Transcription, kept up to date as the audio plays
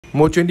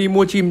Một chuyến đi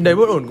mua chim đầy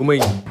bất ổn của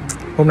mình.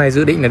 Hôm nay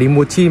dự định là đi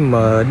mua chim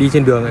mà đi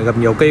trên đường lại gặp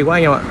nhiều cây quá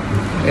anh em ạ.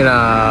 Nên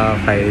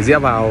là phải rẽ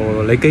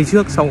vào lấy cây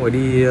trước xong rồi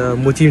đi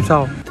mua chim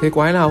sau. Thế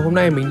quái nào hôm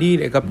nay mình đi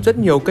lại gặp rất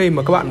nhiều cây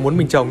mà các bạn muốn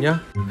mình trồng nhá.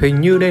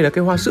 Hình như đây là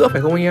cây hoa sữa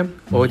phải không anh em?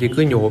 Ôi thì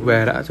cứ nhổ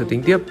về đã rồi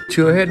tính tiếp.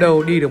 Chưa hết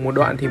đâu, đi được một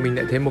đoạn thì mình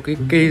lại thấy một cái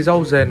cây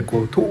rau rền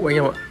cổ thụ anh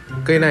em ạ.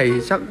 Cây này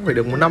chắc phải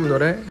được 1 năm rồi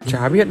đấy.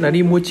 Chả biết là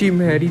đi mua chim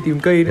hay là đi tìm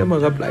cây nữa mà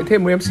gặp lại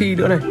thêm một MC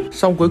nữa này.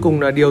 Xong cuối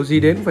cùng là điều gì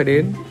đến phải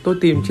đến. Tôi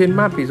tìm trên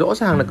map thì rõ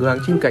ràng là cửa hàng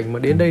chim cảnh, mà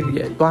đến đây thì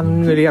lại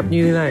toàn người đẹp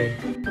như thế này.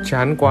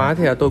 Chán quá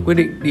thì là tôi quyết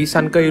định đi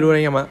săn cây luôn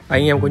anh em ạ.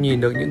 Anh em có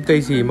nhìn được những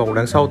cây gì mọc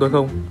đằng sau tôi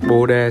không?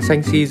 Bồ đề,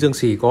 xanh si, dương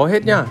sỉ có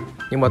hết nhá.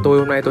 Nhưng mà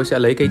hôm nay tôi sẽ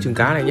lấy cây trứng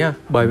cá này nhá.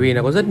 Bởi vì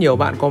là có rất nhiều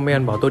bạn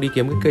comment bảo tôi đi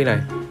kiếm cái cây này.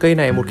 Cây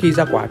này một khi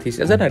ra quả thì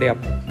sẽ rất là đẹp.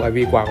 Bởi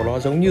vì quả của nó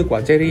giống như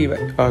quả cherry vậy.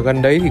 Ở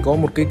gần đấy thì có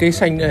một cái cây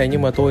xanh này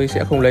nhưng mà tôi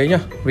sẽ không lấy nhá.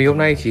 Vì hôm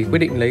nay chỉ quyết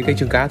định lấy cây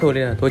trứng cá thôi,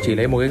 nên là tôi chỉ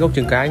lấy một cái gốc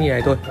trứng cá như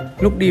này thôi.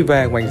 Lúc đi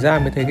về ngoảnh ra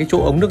mới thấy cái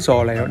chỗ ống nước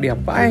giò này nó đẹp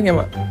vãi anh em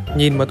ạ.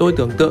 Nhìn mà tôi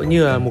tưởng tượng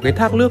như là một cái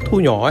thác nước thu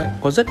nhỏ ấy.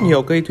 Có rất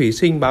nhiều cây thủy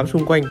sinh bám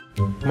xung quanh.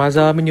 Mà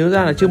giờ mới nhớ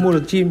ra là chưa mua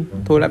được chim.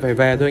 Thôi lại phải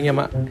về thôi anh em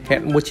ạ.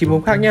 Hẹn mua chim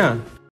hôm khác nhá.